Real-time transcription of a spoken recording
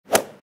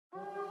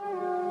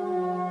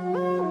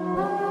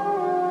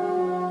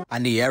I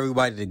need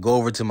everybody to go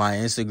over to my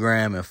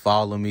Instagram and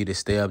follow me to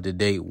stay up to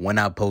date when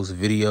I post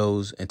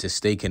videos and to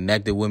stay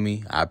connected with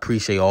me. I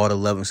appreciate all the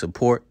love and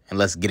support, and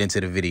let's get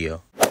into the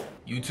video.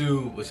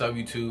 YouTube, what's up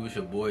YouTube? It's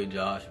your boy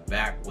Josh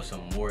back with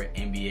some more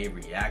NBA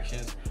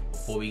reactions.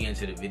 Before we get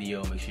into the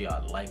video, make sure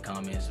y'all like,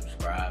 comment,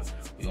 subscribe.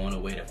 We on the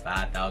way to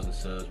 5,000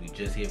 subs. We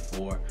just hit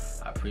 4.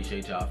 I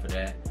appreciate y'all for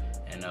that.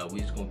 And we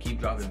just gonna keep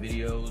dropping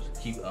videos,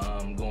 keep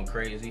going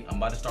crazy. I'm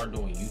about to start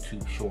doing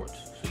YouTube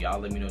shorts. So y'all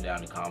let me know down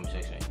in the comment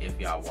section if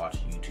y'all watch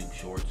YouTube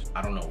shorts.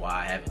 I don't know why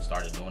I haven't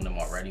started doing them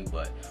already,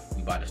 but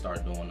we about to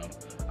start doing them.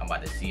 I'm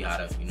about to see how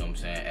to, you know what I'm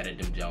saying, edit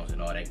them Jones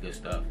and all that good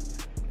stuff.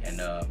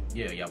 And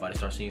yeah, y'all about to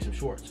start seeing some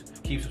shorts.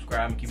 Keep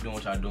subscribing, keep doing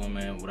what y'all doing,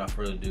 man. Without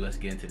further ado, let's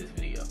get into this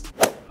video.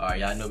 All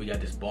right, y'all know we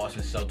got this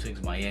Boston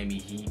Celtics Miami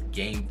Heat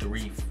Game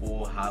 3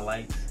 full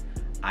highlights.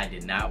 I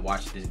did not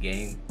watch this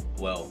game.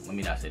 Well, let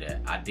me not say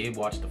that. I did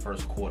watch the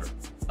first quarter.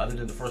 Other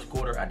than the first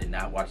quarter, I did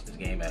not watch this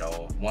game at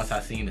all. Once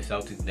I seen the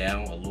Celtics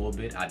down a little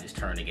bit, I just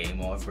turned the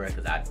game off, bro,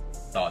 because I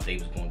thought they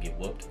was going to get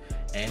whooped.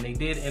 And they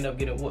did end up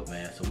getting whooped,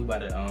 man. So we about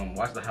to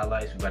watch the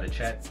highlights. We about to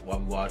chat while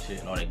we watch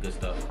it and all that good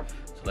stuff.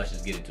 So let's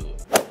just get into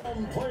it.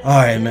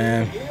 All right,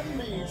 man.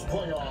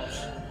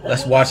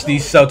 Let's watch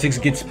these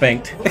Celtics get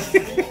spanked.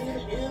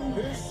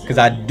 Because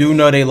I do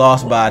know they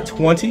lost by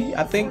 20,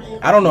 I think.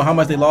 I don't know how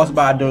much they lost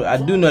by. I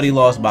do know they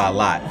lost by a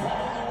lot.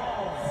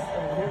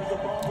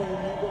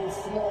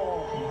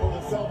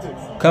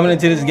 Coming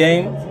into this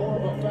game,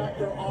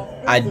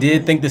 I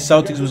did think the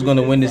Celtics was going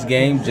to win this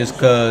game just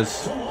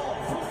because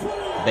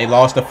they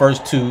lost the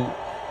first 2.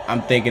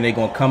 I'm thinking they're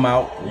going to come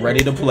out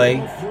ready to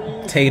play.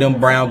 Tatum,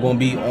 Brown going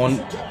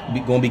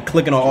to be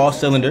clicking on all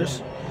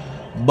cylinders.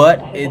 But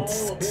it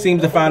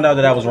seems to find out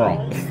that I was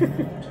wrong.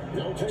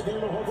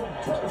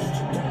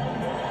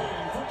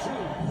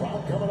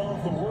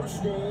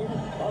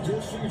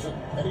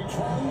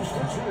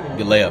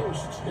 Good layup.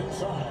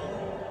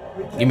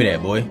 Give me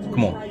that, boy.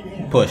 Come on.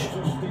 Push.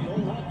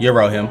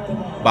 Euro him.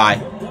 Bye.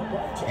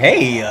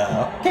 Hey,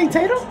 okay,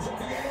 Tatum.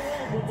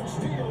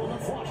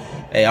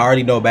 Hey, I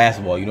already know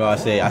basketball. You know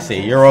what I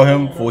say Euro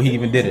him before he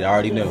even did it. I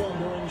already knew.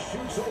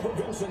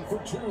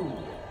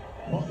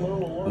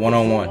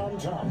 One-on-one.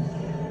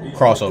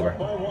 Crossover.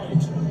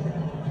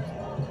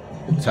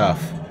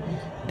 Tough.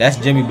 That's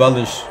Jimmy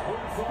Butler's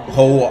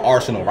whole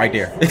arsenal right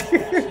there.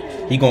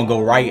 He gonna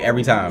go right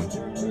every time.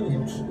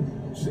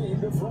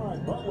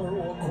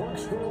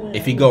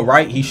 If he go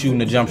right, he's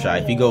shooting a jump shot.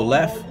 If he go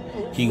left,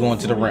 he going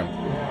to the rim.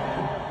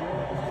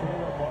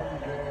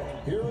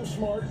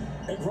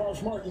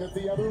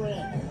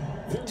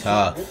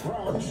 Tough.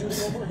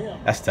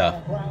 That's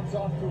tough.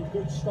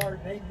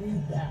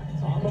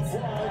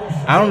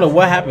 I don't know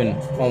what happened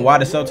on why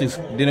the Celtics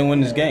didn't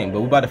win this game, but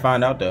we're about to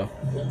find out though.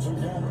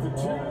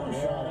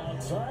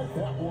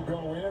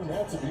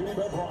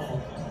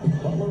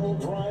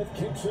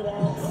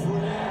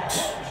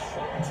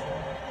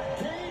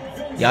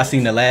 Y'all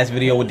seen the last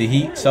video with the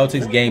Heat,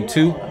 Celtics Game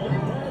 2.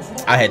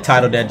 I had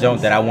titled that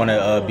joke that I want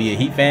to be a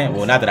Heat fan.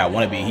 Well, not that I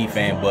want to be a Heat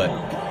fan, but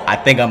I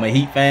think I'm a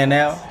Heat fan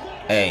now.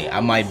 Hey, I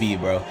might be,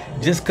 bro.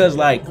 Just because,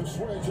 like,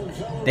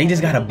 they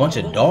just got a bunch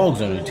of dogs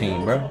on the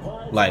team,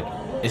 bro. Like,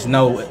 it's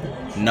no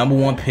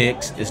 #1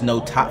 picks. It's no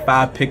top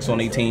 5 picks on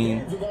their team.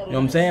 You know what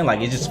I'm saying?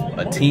 Like, it's just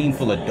a team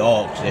full of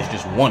dogs that's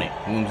just want it.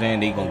 You know what I'm saying?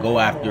 They going to go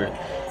after it,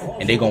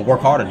 and they going to work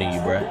harder than you,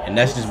 bro. And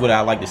that's just what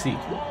I like to see.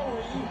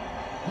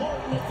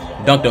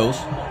 Dunk those.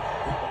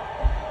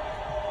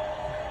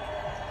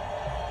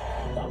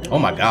 Oh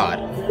my God.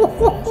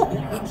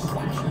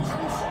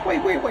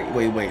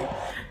 Wait.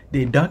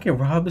 Did Duncan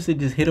Robinson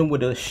just hit him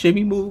with a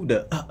shimmy move?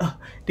 Did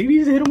he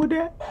just hit him with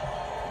that?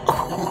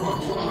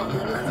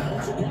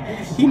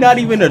 He's not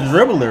even a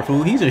dribbler,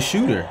 fool. He's a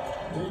shooter.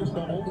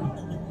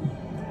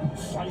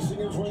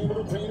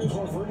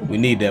 We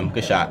need them.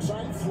 Good shot.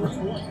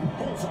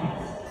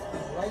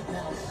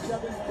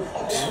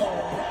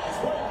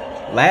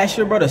 Last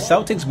year, bro, the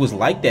Celtics was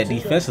like that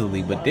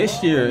defensively, but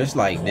this year it's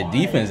like the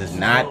defense is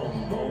not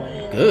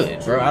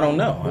good, bro. I don't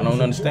know. I don't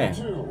understand.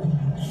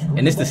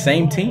 And it's the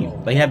same team.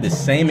 They have the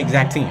same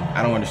exact team.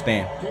 I don't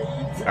understand.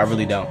 I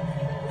really don't.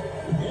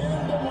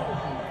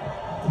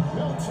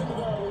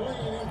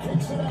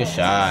 Good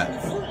shot.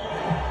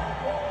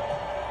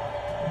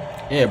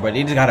 Yeah, but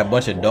they just got a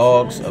bunch of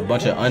dogs, a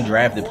bunch of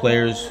undrafted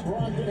players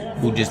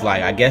who just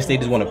like, I guess they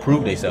just want to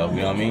prove themselves,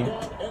 you know what I mean?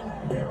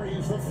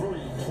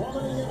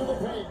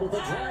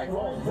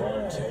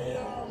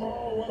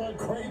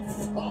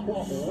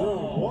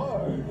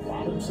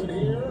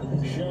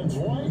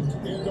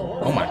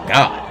 Oh my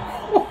God.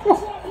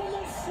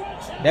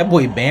 That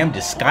boy Bam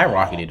just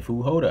skyrocketed,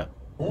 fool. Hold up.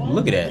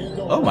 Look at that.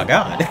 Oh my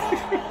God.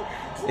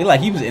 It like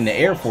he was in the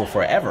air for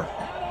forever.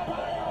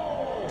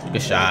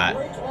 Good shot.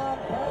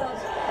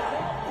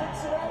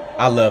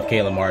 I love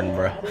Caleb Martin,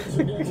 bro.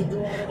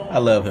 I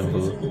love him,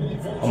 fool.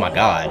 Oh my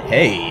God.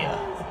 Hey.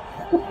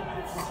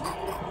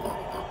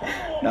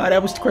 Nah,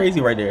 that was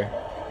crazy right there.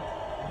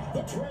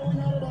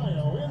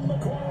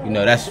 You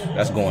know,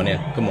 that's going in.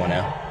 Come on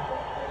now.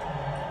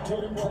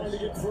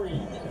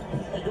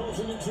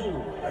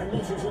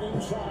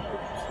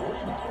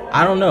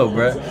 I don't know,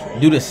 bro.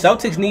 Do the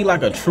Celtics need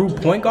like a true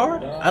point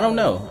guard? I don't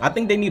know. I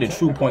think they need a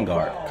true point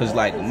guard. Because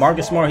like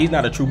Marcus Smart, he's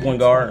not a true point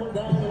guard.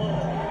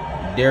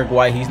 Derek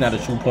White, he's not a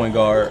true point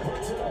guard.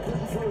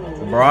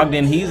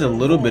 Brogdon, he's a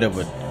little bit of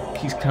a,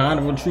 he's kind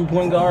of a true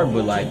point guard,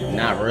 but like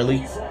not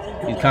really.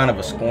 He's kind of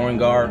a scoring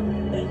guard.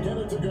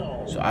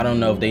 So I don't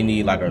know if they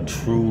need like a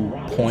true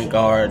point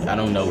guard. I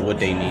don't know what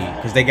they need.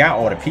 Because they got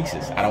all the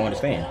pieces. I don't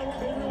understand.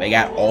 They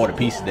got all the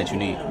pieces that you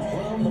need.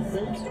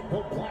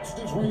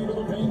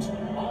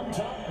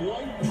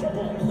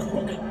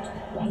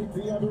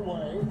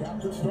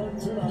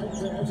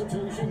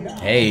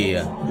 Hey,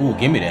 ooh,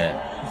 give me that.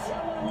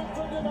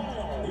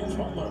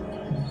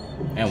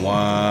 And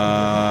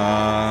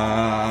one.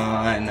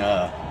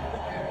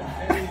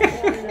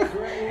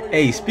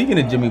 Hey, speaking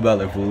of Jimmy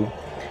Butler, fool,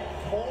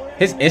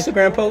 his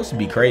Instagram posts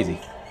be crazy.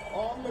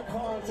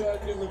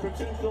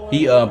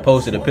 He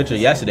posted a picture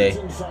yesterday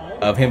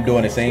of him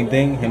doing the same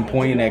thing, him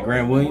pointing at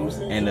Grant Williams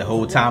and the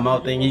whole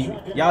timeout thing.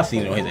 Y'all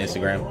seen it on his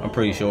Instagram, I'm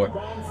pretty sure.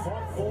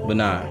 But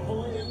nah,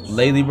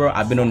 lately, bro,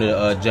 I've been on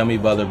the Jimmy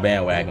Butler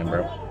bandwagon,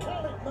 bro.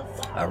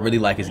 I really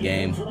like his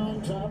game.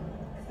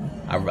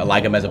 I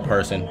like him as a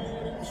person.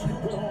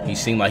 He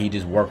seemed like he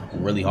just worked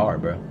really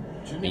hard, bro.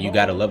 And you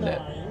gotta love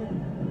that.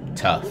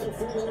 Tough.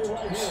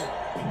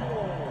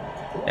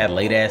 That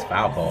late ass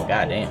foul call,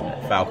 goddamn.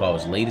 That foul call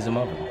was late as a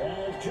mother.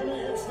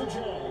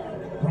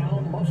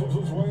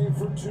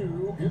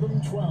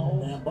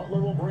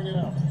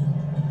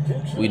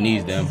 We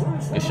need them.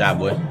 Good shot,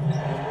 boy.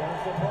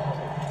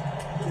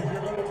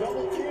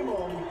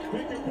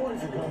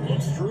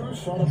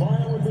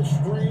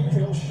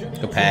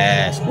 Good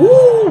pass.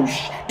 Woo!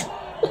 Shit.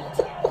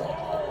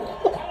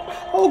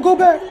 Oh, go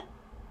back.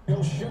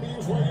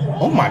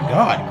 Oh my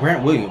God,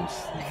 Grant Williams.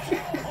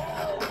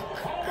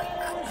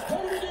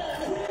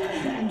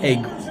 Hey,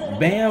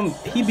 Bam,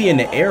 he be in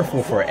the air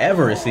for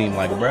forever, it seemed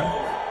like, bro.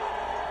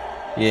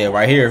 Yeah,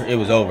 right here, it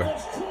was over.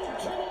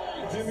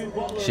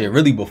 Shit,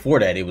 really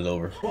before that, it was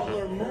over.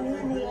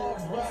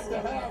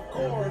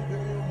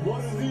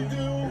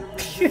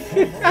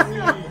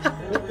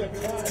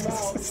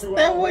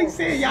 That boy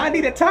said, y'all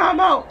need a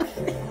timeout.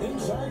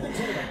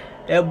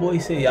 That boy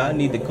said, y'all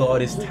need to call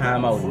this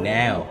timeout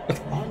now.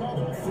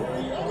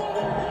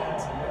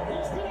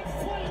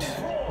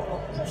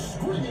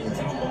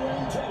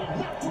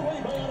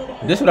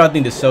 This is what I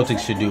think the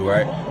Celtics should do,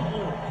 right?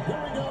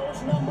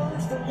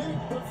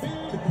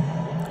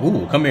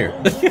 Ooh, come here.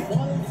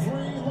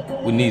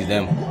 We need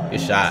them. Good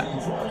shot.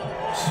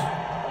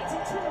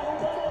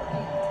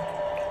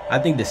 I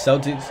think the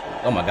Celtics...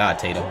 Oh my God,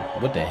 Tatum.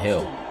 What the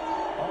hell?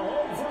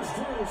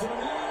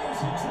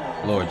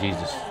 Lord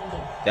Jesus.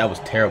 That was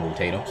terrible,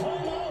 Tatum.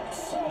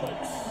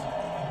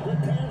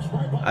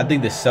 I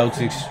think the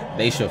Celtics,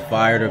 they should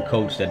fire their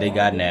coach that they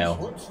got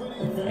now.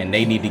 And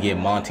they need to get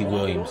Monty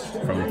Williams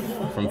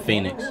from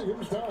Phoenix.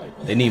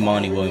 They need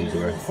Monty Williams,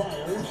 bro.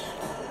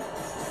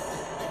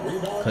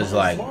 Because,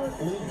 like,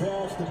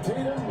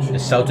 the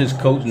Celtics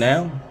coach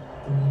now,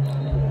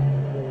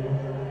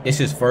 it's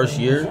his first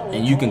year,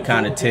 and you can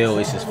kind of tell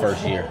it's his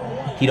first year.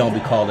 He don't be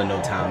calling no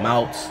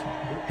timeouts.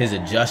 His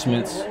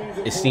adjustments,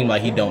 it seemed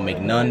like he don't make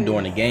none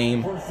during the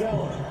game.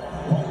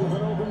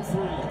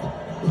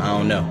 I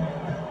don't know.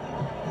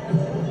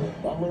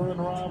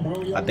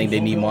 I think they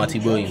need Monty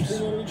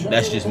Williams.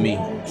 That's just me.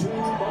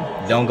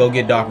 Don't go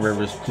get Doc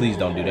Rivers. Please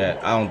don't do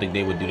that. I don't think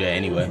they would do that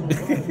anyway.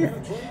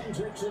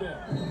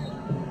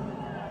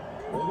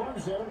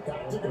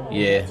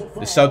 Yeah,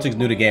 the Celtics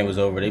knew the game was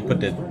over. They put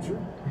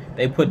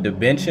the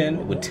bench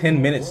in with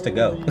 10 minutes to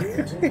go.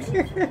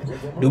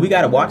 Do we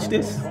gotta watch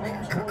this?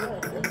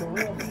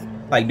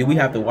 Like, do we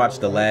have to watch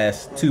the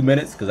last 2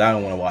 minutes? Because I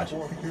don't want to watch it.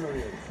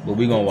 But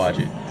we gonna watch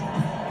it.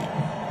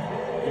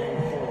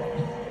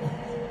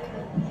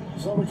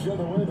 Celtics the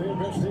other way. They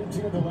missed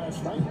 18 of the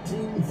last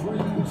 19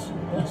 threes.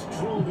 That's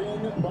drilled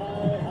in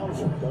by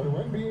Hauser. Go to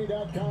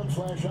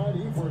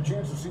NBA.com/ID for a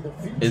chance to see the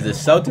future. Is the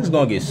Celtics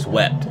going to get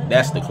swept?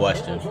 That's the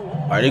question.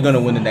 Are they going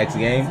to win the next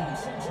game?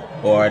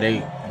 Or are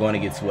they going to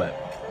get swept?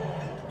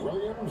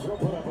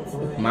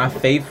 My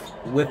faith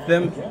with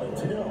them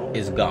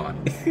is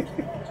gone.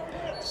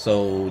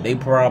 So they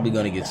probably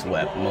going to get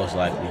swept, most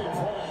likely.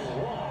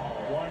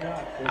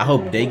 I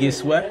hope they get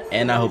swept,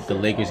 and I hope the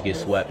Lakers get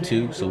swept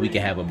too, so we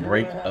can have a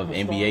break of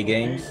NBA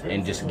games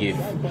and just get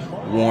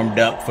warmed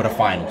up for the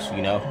finals,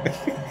 you know?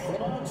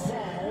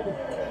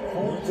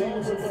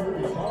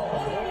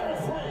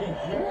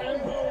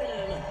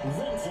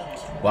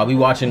 While we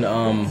watching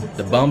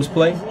the Bums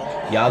play,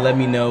 y'all let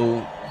me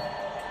know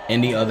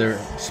any other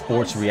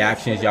sports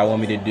reactions y'all want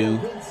me to do.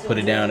 Put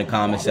it down in the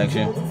comment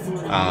section.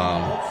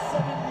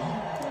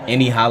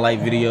 Any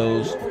highlight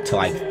videos to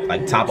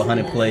like top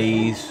 100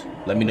 plays.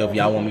 Let me know if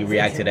y'all want me to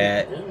react to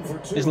that.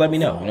 Just let me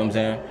know, you know what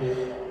I'm saying?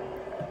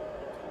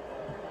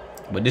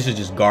 But this is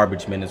just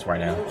garbage minutes right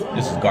now.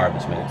 This is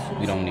garbage minutes.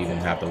 We don't even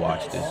have to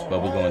watch this,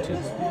 but we're going to.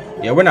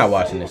 Yeah, we're not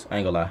watching this. I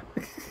ain't gonna lie.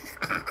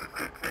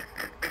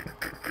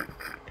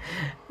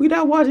 We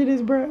not watching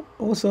this, bro.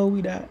 Also,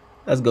 we not.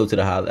 Let's go to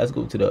the highlight. Let's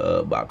go to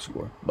the box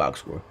score. Box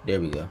score. There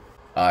we go.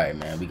 All right,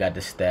 man. We got the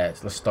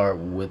stats. Let's start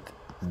with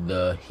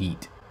the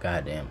Heat.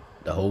 Goddamn.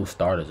 The whole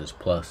starters is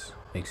plus,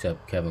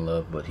 except Kevin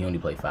Love, but he only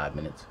played 5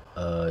 minutes.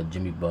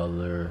 Jimmy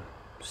Butler,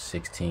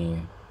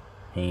 16.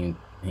 He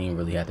ain't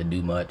really have to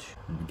do much.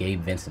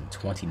 Gabe Vincent,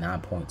 29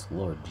 points.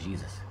 Lord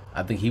Jesus.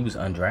 I think he was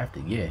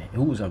undrafted. Yeah,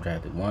 who was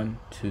undrafted? 1,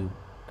 2,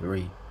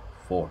 3,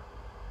 4.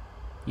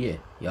 Yeah,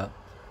 yup.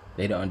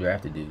 They the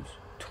undrafted dudes.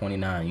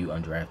 29, you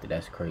undrafted.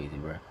 That's crazy,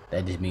 bro.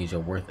 That just means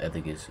your worth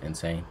ethic is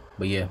insane.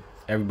 But yeah,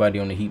 everybody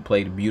on the Heat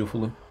played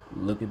beautifully.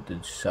 Look at the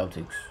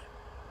Celtics.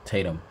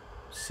 Tatum,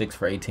 6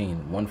 for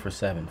 18, 1 for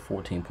 7,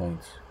 14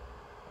 points.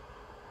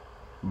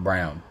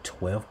 Brown,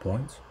 12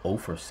 points, 0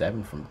 for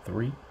 7 from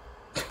 3.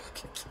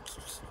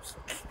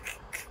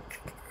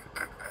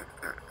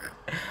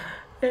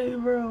 Hey,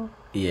 bro.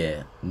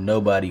 Yeah,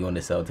 nobody on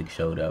the Celtics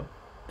showed up.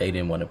 They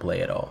didn't want to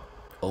play at all.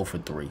 0 for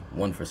 3,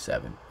 1 for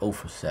 7, 0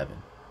 for 7,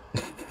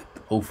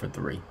 0 for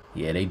 3.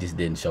 Yeah, they just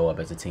didn't show up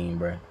as a team,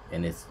 bro.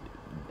 And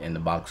the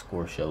box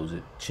score shows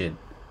it. Shit,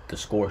 the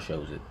score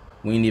shows it.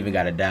 We ain't even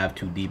got to dive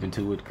too deep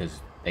into it because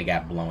they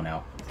got blown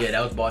out. Yeah,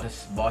 that was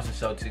Boston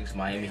Celtics,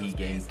 Miami Heat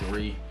game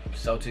 3.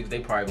 Celtics, they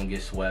probably gonna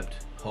get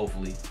swept.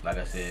 Hopefully, like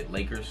I said,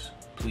 Lakers,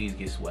 please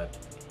get swept.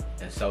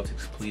 And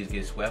Celtics, please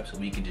get swept so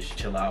we can just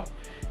chill out.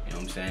 You know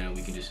what I'm saying?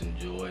 We can just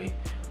enjoy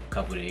a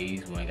couple of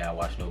days. We ain't gotta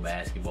watch no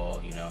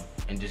basketball, you know,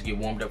 and just get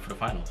warmed up for the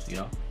finals, you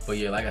know. But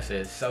yeah, like I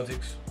said,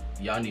 Celtics,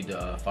 y'all need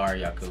to fire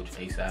y'all coach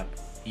ASAP.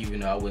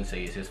 Even though I wouldn't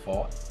say it's his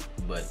fault,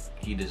 but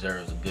he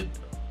deserves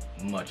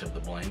much of the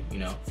blame, you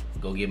know.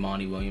 Go get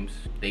Monty Williams.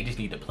 They just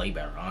need to play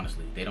better,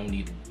 honestly. They don't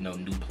need no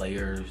new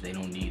players. They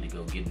don't need to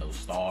go get no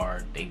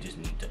star. They just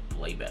need to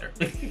play better.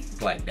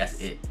 Like, that's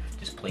it.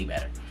 Just play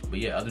better. But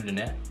yeah, other than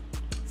that,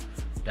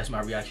 that's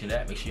my reaction to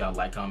that. Make sure y'all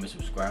like, comment,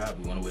 subscribe.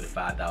 We want to win to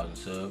 5,000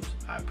 subs.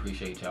 I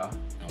appreciate y'all.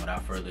 And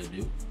without further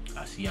ado,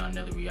 I'll see y'all in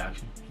another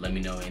reaction. Let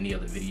me know any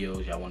other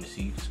videos y'all want to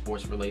see,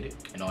 sports related,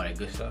 and all that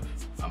good stuff.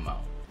 I'm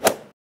out.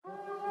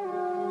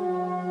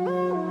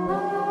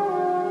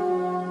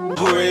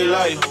 Who really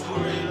like you?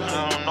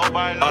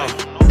 Nobody like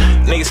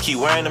niggas keep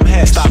wearing them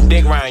hats. Stop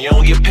dick round, you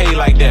don't get paid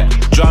like that.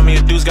 Draw me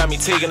a deuce, got me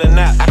taking a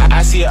nap.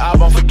 I see it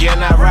album,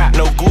 forgetting that rap.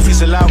 No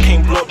goofies allowed,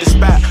 can't blow up the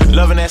spot.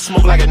 Loving that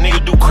smoke like a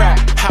nigga do crack.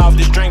 High off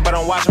this drink, but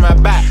I'm watching my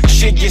back.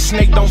 Shit get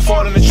snake, don't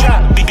fall in the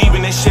trap. Be deep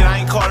in this shit, I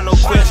ain't calling no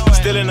quits.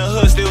 Still in the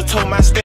hood, still told my